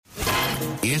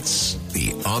It's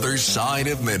The Other Side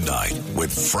of Midnight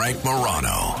with Frank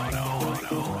Morano.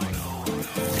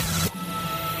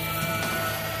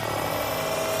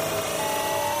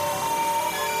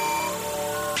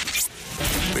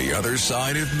 The Other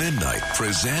Side of Midnight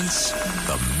presents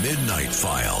The Midnight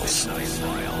Files.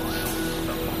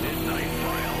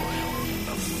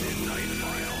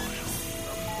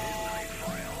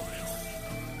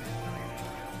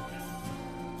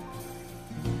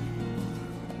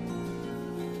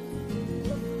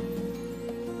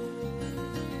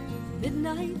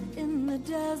 Midnight in the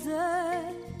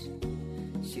desert,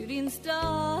 shooting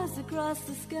stars across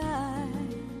the sky.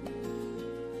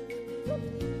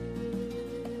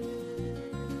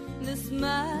 This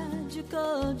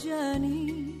magical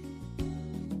journey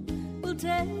will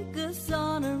take us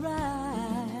on a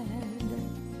ride,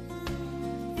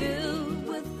 filled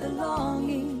with the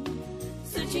longing,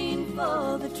 searching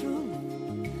for the truth.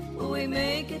 Will we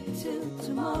make it to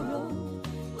tomorrow?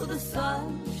 Will the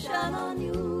sun shine on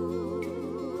you?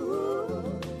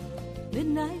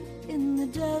 Midnight in the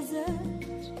desert,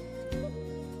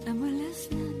 and we're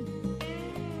listening.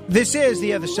 This is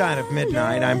The Other Side of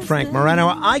Midnight. I'm Frank Morano.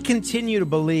 I continue to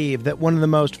believe that one of the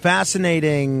most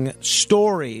fascinating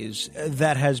stories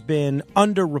that has been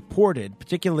underreported,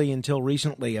 particularly until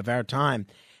recently of our time,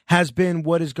 has been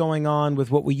what is going on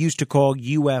with what we used to call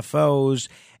UFOs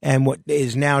and what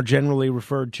is now generally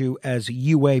referred to as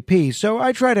UAP. So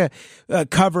I try to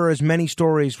cover as many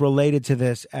stories related to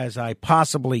this as I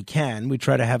possibly can. We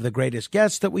try to have the greatest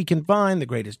guests that we can find, the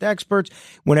greatest experts.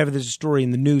 Whenever there's a story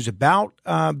in the news about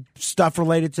stuff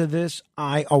related to this,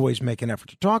 I always make an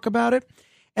effort to talk about it.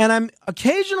 And I'm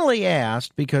occasionally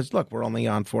asked, because, look, we're only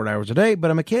on 4 hours a day, but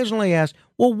I'm occasionally asked,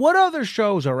 well, what other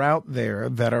shows are out there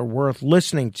that are worth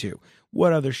listening to?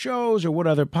 What other shows or what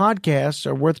other podcasts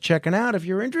are worth checking out if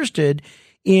you're interested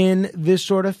in this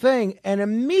sort of thing? And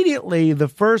immediately, the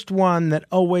first one that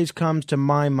always comes to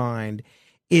my mind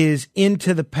is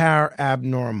Into the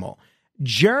Parabnormal.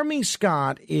 Jeremy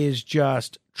Scott is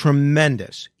just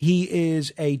tremendous. He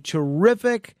is a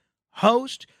terrific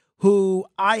host who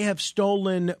I have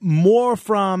stolen more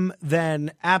from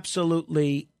than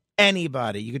absolutely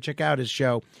anybody. You can check out his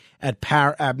show at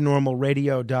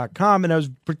parabnormalradio.com. And I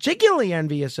was particularly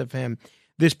envious of him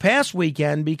this past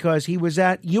weekend because he was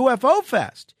at UFO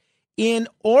Fest in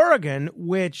Oregon,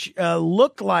 which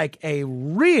looked like a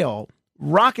real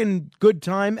rockin' good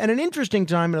time and an interesting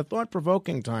time and a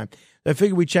thought-provoking time. I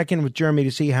figured we'd check in with Jeremy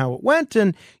to see how it went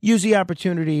and use the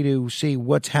opportunity to see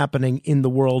what's happening in the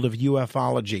world of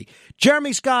ufology.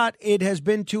 Jeremy Scott, it has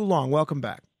been too long. Welcome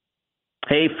back.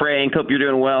 Hey, Frank. Hope you're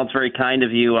doing well. It's very kind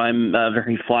of you. I'm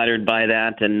very flattered by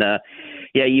that. And,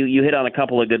 yeah, you hit on a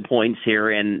couple of good points here.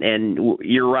 And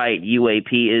you're right.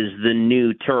 UAP is the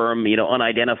new term. You know,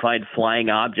 unidentified flying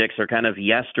objects are kind of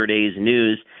yesterday's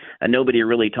news. Nobody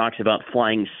really talks about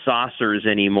flying saucers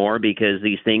anymore because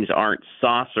these things aren't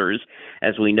saucers.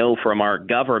 As we know from our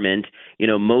government, you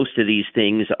know, most of these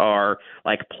things are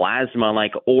like plasma,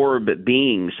 like orb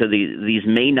beings. So these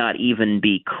may not even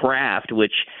be craft,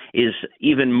 which is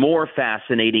even more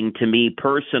fascinating to me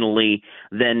personally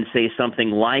than, say,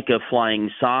 something like a flying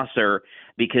saucer,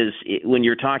 because when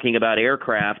you're talking about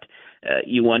aircraft,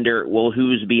 you wonder, well,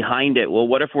 who's behind it? Well,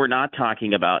 what if we're not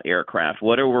talking about aircraft?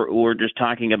 What if we're just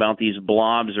talking about these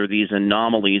blobs or these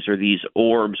anomalies or these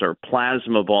orbs or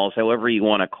plasma balls, however you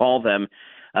want to call them?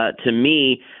 To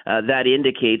me, that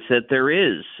indicates that there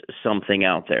is something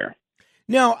out there.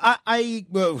 No, I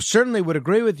certainly would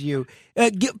agree with you.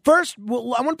 First, I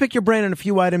want to pick your brain on a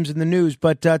few items in the news,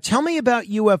 but tell me about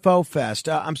UFO Fest.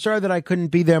 I'm sorry that I couldn't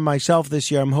be there myself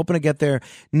this year. I'm hoping to get there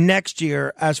next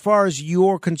year. As far as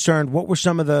you're concerned, what were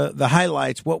some of the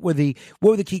highlights? What were the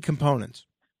key components?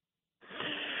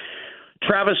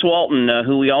 Travis Walton,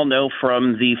 who we all know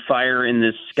from the Fire in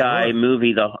the Sky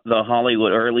movie, the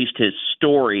Hollywood, or at least his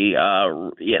story,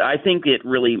 I think it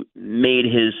really made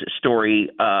his story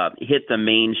hit the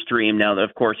mainstream. Now,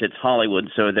 of course, it's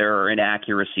Hollywood, so there are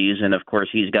inaccuracies, and of course,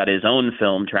 he's got his own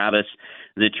film, Travis,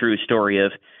 The True Story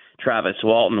of Travis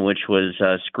Walton, which was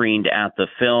screened at the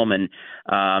film. And,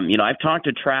 I've talked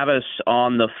to Travis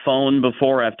on the phone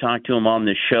before. I've talked to him on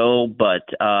the show, but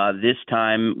this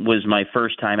time was my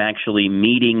first time actually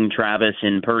meeting Travis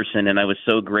in person. And I was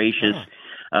so gracious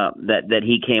that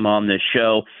he came on the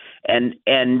show. And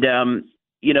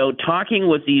talking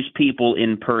with these people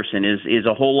in person is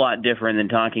a whole lot different than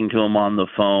talking to them on the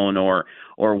phone or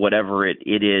whatever it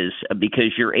is,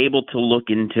 because you're able to look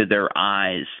into their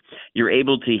eyes. You're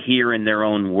able to hear in their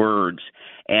own words.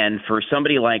 And for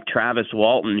somebody like Travis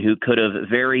Walton, who could have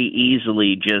very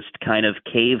easily just kind of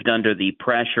caved under the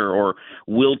pressure or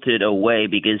wilted away,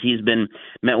 because he's been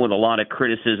met with a lot of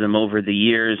criticism over the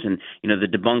years, and the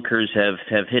debunkers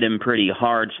have hit him pretty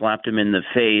hard, slapped him in the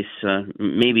face,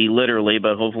 maybe literally,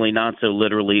 but hopefully not so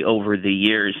literally over the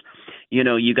years.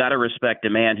 You got to respect a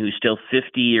man who still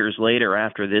 50 years later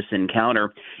after this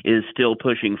encounter is still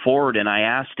pushing forward. And I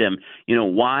asked him,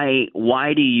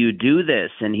 why do you do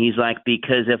this? And he's like,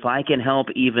 because if I can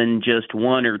help even just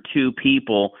one or two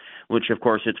people, which of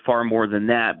course it's far more than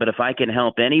that, but if I can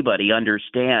help anybody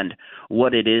understand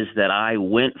what it is that I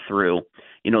went through,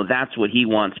 that's what he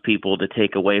wants people to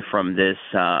take away from this,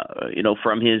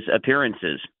 from his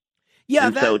appearances. Yeah,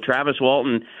 and so Travis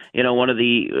Walton, one of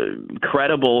the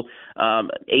credible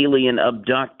alien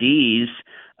abductees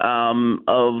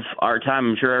of our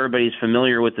time. I'm sure everybody's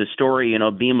familiar with the story,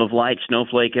 Beam of Light,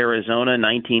 Snowflake, Arizona,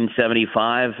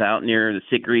 1975, out near the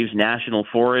Sitgreaves National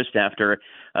Forest after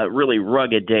a really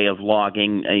rugged day of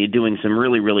logging, doing some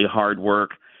really, really hard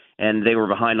work. And they were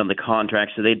behind on the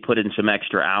contract, so they'd put in some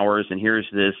extra hours. And here's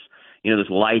this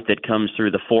light that comes through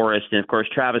the forest. And of course,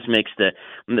 Travis makes the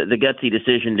gutsy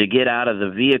decision to get out of the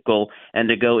vehicle and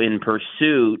to go in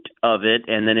pursuit of it,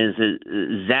 and then is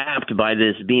zapped by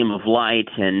this beam of light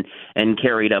and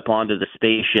carried up onto the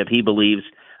spaceship. He believes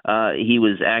he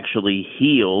was actually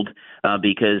healed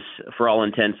because, for all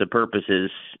intents and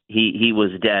purposes, he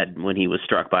was dead when he was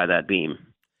struck by that beam.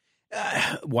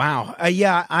 Wow.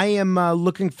 Yeah, I am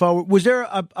looking forward. Was there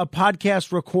a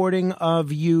podcast recording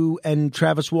of you and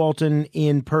Travis Walton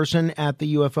in person at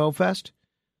the UFO Fest?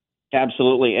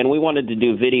 Absolutely. And we wanted to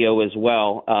do video as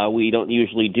well. We don't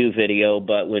usually do video,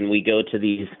 but when we go to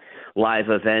these live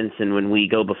events and when we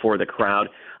go before the crowd,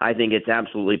 I think it's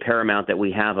absolutely paramount that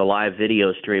we have a live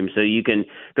video stream. So you can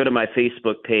go to my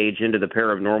Facebook page, Into the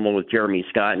Parabnormal with Jeremy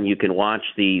Scott, and you can watch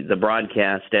the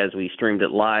broadcast as we streamed it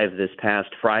live this past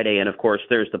Friday. And, of course,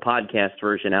 there's the podcast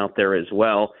version out there as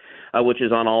well, which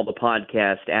is on all the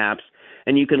podcast apps.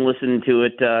 And you can listen to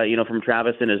it, from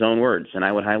Travis in his own words, and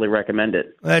I would highly recommend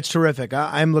it. That's terrific.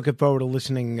 I'm looking forward to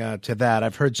listening to that.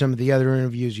 I've heard some of the other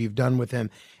interviews you've done with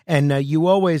him, and you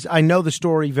always, I know the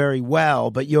story very well,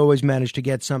 but you always manage to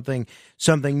get something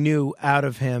new out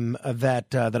of him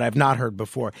that I've not heard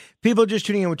before. People just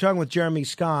tuning in, we're talking with Jeremy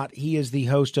Scott. He is the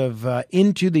host of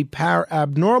Into the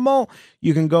Parabnormal.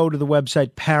 You can go to the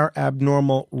website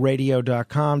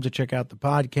parabnormalradio.com to check out the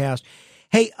podcast.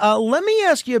 Hey, let me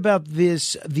ask you about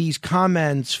these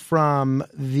comments from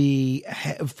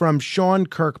Sean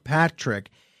Kirkpatrick.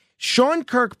 Sean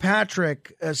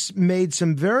Kirkpatrick made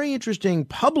some very interesting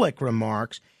public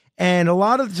remarks, and a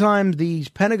lot of the time these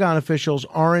Pentagon officials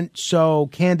aren't so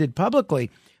candid publicly.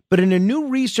 But in a new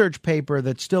research paper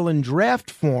that's still in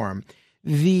draft form,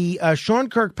 the Sean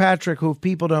Kirkpatrick, who if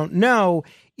people don't know,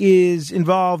 is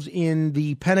involved in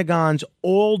the Pentagon's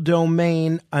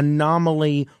All-Domain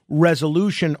Anomaly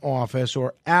Resolution Office,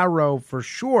 or ARROW for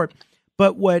short.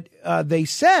 But what they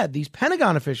said, these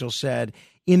Pentagon officials said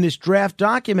in this draft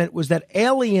document, was that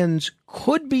aliens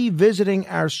could be visiting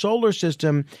our solar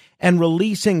system and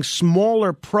releasing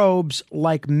smaller probes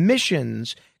like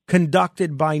missions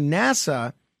conducted by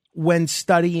NASA when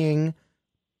studying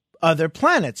other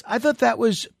planets. I thought that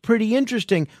was pretty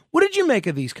interesting. What did you make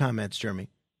of these comments, Jeremy?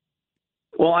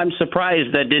 Well, I'm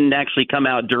surprised that didn't actually come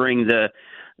out during the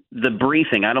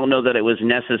briefing. I don't know that it was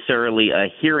necessarily a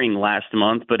hearing last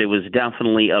month, but it was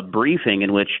definitely a briefing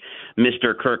in which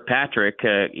Mr. Kirkpatrick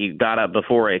got up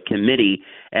before a committee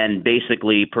and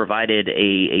basically provided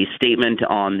a statement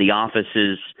on the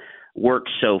office's work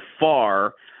so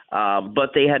far.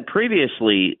 But they had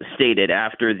previously stated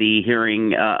after the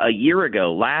hearing a year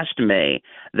ago, last May,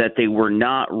 that they were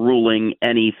not ruling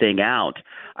anything out.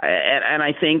 And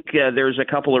I think there's a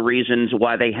couple of reasons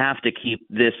why they have to keep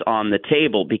this on the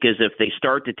table, because if they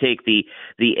start to take the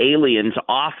aliens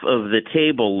off of the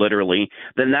table, literally,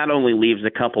 then that only leaves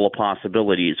a couple of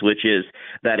possibilities, which is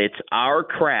that it's our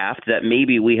craft that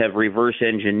maybe we have reverse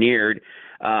engineered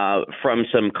from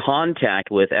some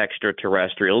contact with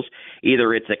extraterrestrials.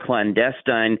 Either it's a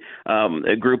clandestine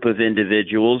a group of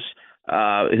individuals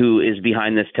who is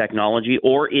behind this technology,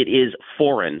 or it is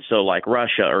foreign, so like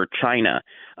Russia or China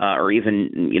or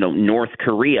even North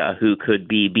Korea, who could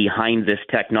be behind this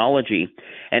technology.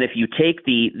 And if you take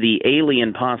the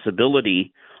alien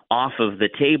possibility off of the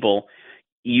table,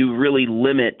 you really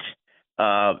limit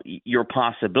your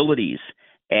possibilities.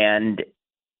 And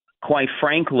quite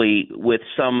frankly, with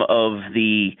some of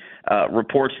the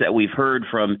reports that we've heard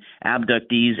from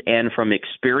abductees and from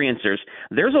experiencers,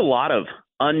 there's a lot of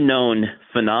unknown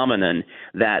phenomenon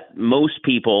that most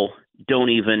people don't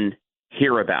even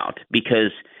hear about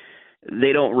because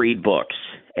they don't read books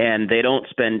and they don't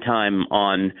spend time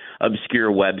on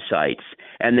obscure websites,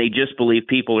 and they just believe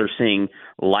people are seeing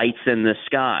lights in the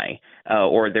sky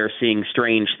or they're seeing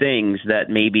strange things that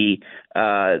maybe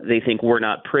they think we're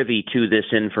not privy to this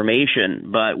information.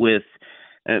 But with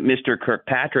Mr.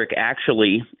 Kirkpatrick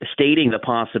actually stating the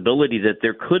possibility that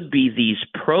there could be these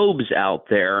probes out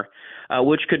there,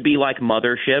 which could be like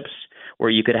motherships, where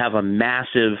you could have a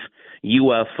massive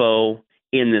UFO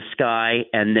in the sky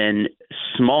and then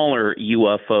smaller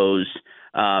UFOs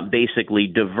basically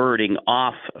diverting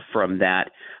off from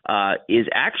that, is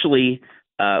actually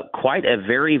quite a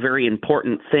very, very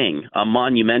important thing, a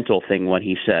monumental thing, what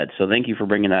he said. So thank you for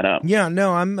bringing that up. Yeah,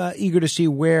 no, I'm eager to see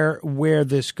where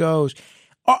this goes.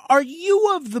 Are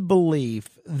you of the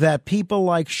belief that people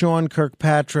like Sean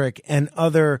Kirkpatrick and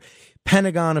other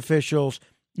Pentagon officials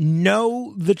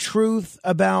know the truth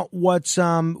about what's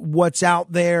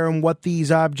out there and what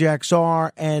these objects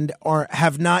are and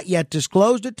have not yet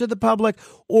disclosed it to the public?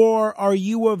 Or are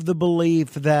you of the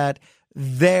belief that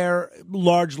they're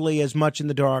largely as much in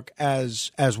the dark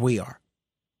as we are?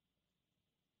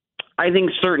 I think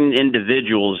certain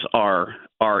individuals are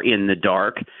in the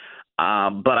dark,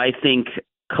 but I think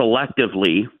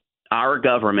collectively our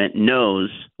government knows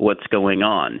what's going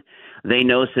on. They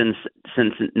know since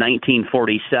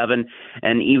 1947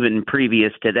 and even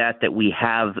previous to that we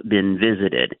have been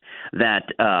visited, that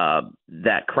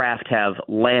craft have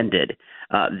landed,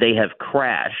 they have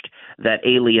crashed, that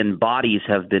alien bodies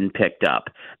have been picked up,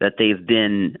 that they've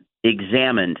been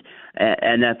examined,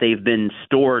 and that they've been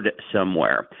stored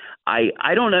somewhere.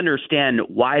 I don't understand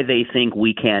why they think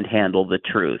we can't handle the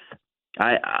truth.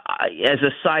 I as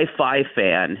a sci-fi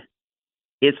fan,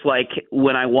 it's like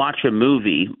when I watch a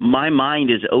movie, my mind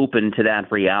is open to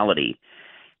that reality.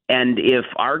 And if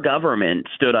our government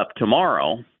stood up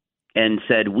tomorrow and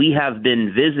said, we have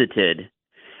been visited,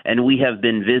 and we have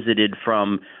been visited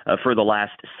for the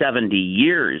last 70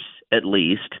 years at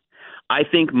least, I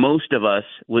think most of us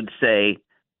would say,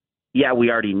 yeah,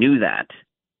 we already knew that.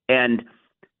 And,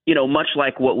 much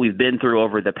like what we've been through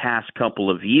over the past couple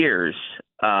of years,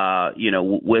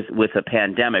 with a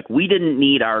pandemic, we didn't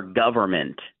need our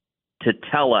government to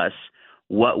tell us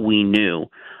what we knew.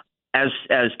 As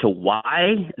to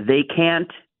why they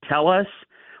can't tell us,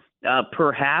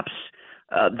 perhaps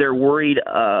they're worried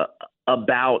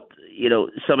about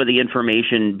some of the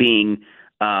information being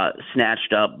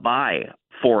snatched up by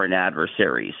foreign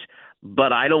adversaries.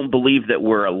 But I don't believe that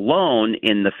we're alone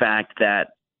in the fact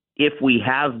that if we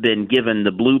have been given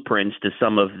the blueprints to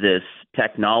some of this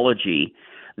technology,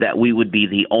 that we would be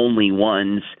the only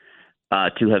ones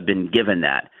to have been given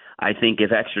that. I think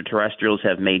if extraterrestrials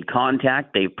have made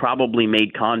contact, they've probably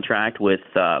made contact with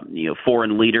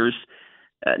foreign leaders,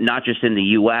 not just in the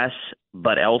U.S.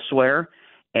 but elsewhere.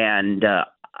 And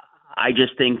I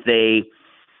just think they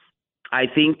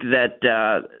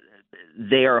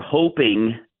are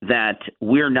hoping that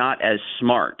we're not as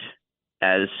smart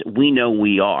as we know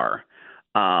we are.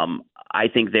 I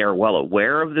think they are well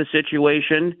aware of the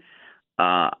situation.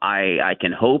 I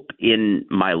can hope in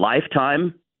my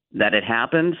lifetime that it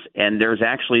happens, and there's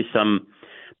actually some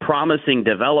promising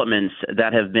developments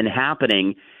that have been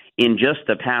happening in just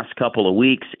the past couple of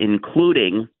weeks,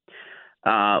 including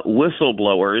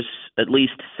whistleblowers, at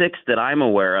least 6 that I'm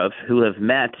aware of, who have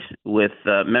met with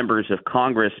members of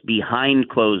Congress behind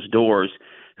closed doors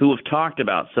who have talked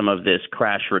about some of this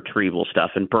crash retrieval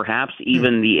stuff and perhaps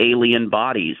even the alien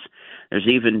bodies. There's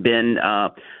even been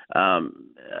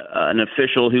an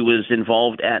official who was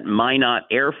involved at Minot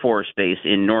Air Force Base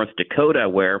in North Dakota,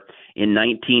 where in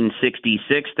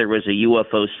 1966 there was a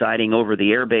UFO sighting over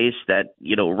the airbase that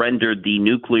rendered the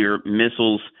nuclear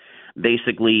missiles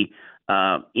basically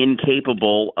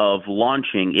incapable of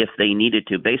launching if they needed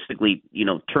to, basically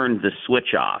turned the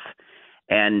switch off.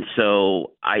 And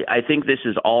so I think this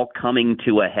is all coming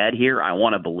to a head here. I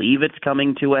want to believe it's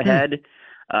coming to a head.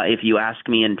 If you ask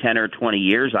me in 10 or 20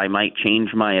 years, I might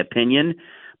change my opinion.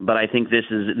 But I think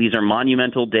these are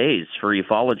monumental days for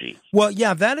ufology. Well,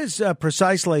 yeah, that is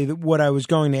precisely what I was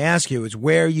going to ask you, is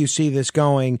where you see this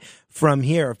going from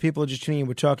here. If people are just tuning in,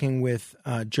 we're talking with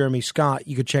Jeremy Scott.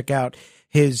 You could check out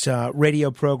his radio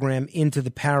program, Into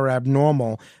the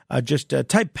Parabnormal. Just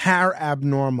type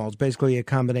Parabnormal. It's basically a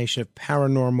combination of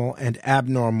paranormal and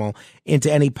abnormal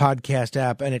into any podcast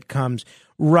app, and it comes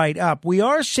right up. We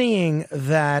are seeing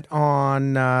that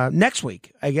on next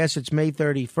week, I guess it's May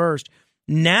 31st,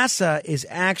 NASA is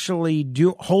actually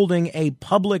holding a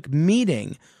public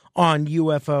meeting on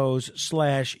UFOs/UAPs.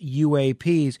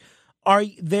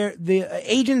 The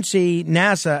agency,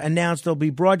 NASA, announced they'll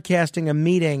be broadcasting a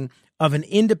meeting of an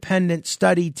independent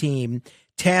study team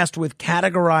tasked with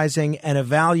categorizing and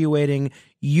evaluating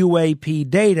UAP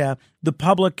data. The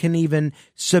public can even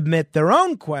submit their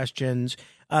own questions,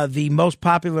 the most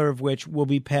popular of which will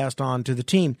be passed on to the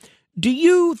team. Do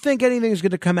you think anything is going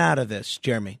to come out of this,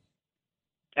 Jeremy?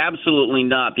 Absolutely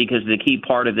not, because the key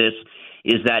part of this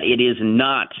is that it is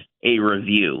not a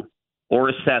review or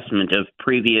assessment of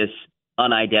previous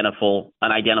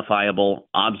unidentifiable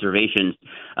observations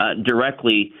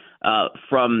directly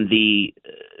from the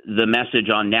message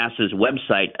on NASA's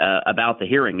website about the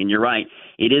hearing. And you're right,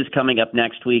 it is coming up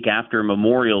next week after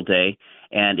Memorial Day,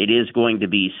 and it is going to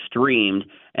be streamed.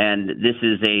 And this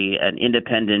is an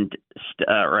independent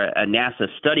or a NASA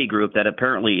study group that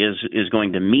apparently is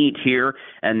going to meet here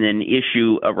and then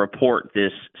issue a report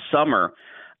this summer.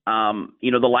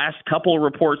 The last couple of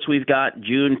reports we've got,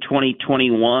 June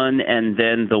 2021, and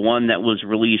then the one that was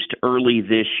released early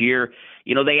this year,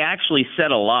 they actually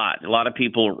said a lot. A lot of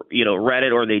people, read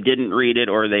it or they didn't read it,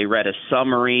 or they read a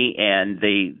summary and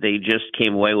they just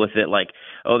came away with it like,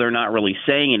 oh, they're not really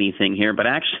saying anything here. But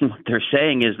actually what they're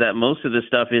saying is that most of this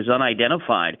stuff is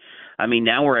unidentified. I mean,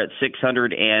 now we're at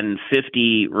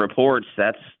 650 reports.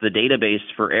 That's the database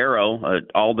for AARO,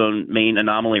 All-Domain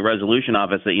Anomaly Resolution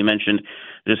Office that you mentioned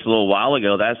just a little while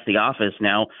ago. That's the office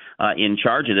now in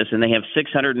charge of this, and they have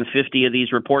 650 of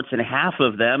these reports, and half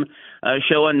of them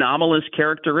show anomalous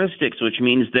characteristics, which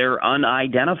means they're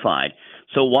unidentified.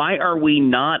 So why are we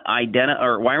not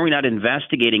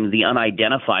investigating the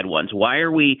unidentified ones? Why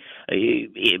are we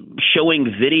showing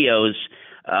videos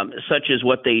such as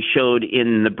what they showed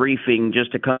in the briefing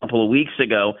just a couple of weeks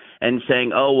ago and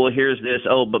saying, oh, well, here's this.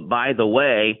 Oh, but by the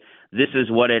way, this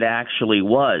is what it actually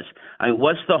was. I mean,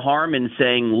 what's the harm in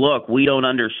saying, look, we don't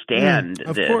understand this?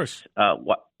 Of course.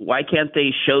 Why can't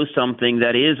they show something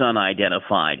that is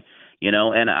unidentified?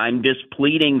 And I'm just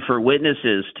pleading for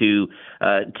witnesses to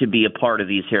be a part of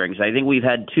these hearings. I think we've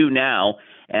had two now.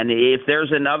 And if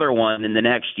there's another one in the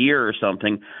next year or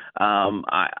something,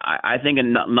 I think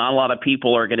not a lot of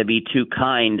people are going to be too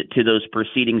kind to those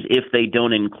proceedings if they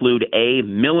don't include,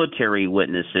 military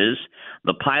witnesses,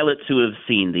 the pilots who have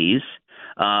seen these,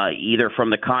 either from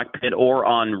the cockpit or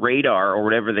on radar or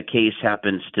whatever the case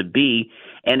happens to be,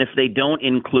 and if they don't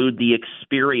include the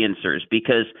experiencers,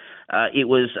 because it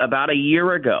was about a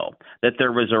year ago that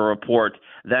there was a report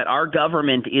that our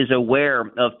government is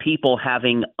aware of people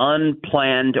having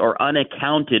unplanned or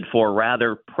unaccounted for,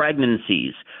 rather,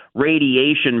 pregnancies,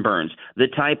 radiation burns, the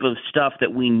type of stuff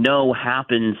that we know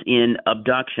happens in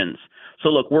abductions. So,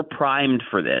 look, we're primed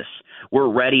for this. We're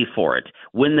ready for it.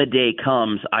 When the day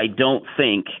comes, I don't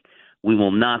think we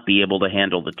will not be able to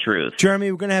handle the truth.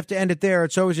 Jeremy, we're going to have to end it there.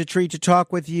 It's always a treat to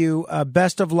talk with you.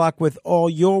 Best of luck with all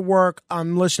your work.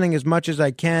 I'm listening as much as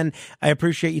I can. I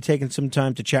appreciate you taking some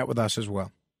time to chat with us as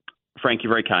well. Frank,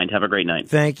 you're very kind. Have a great night.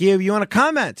 Thank you. If you want to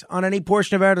comment on any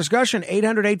portion of our discussion,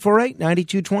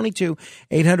 800-848-9222,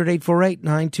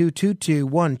 800-848-9222,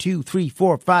 1, 2, 3,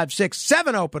 4, 5, 6,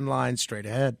 7 open lines straight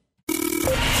ahead.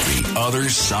 The Other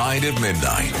Side of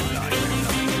Midnight.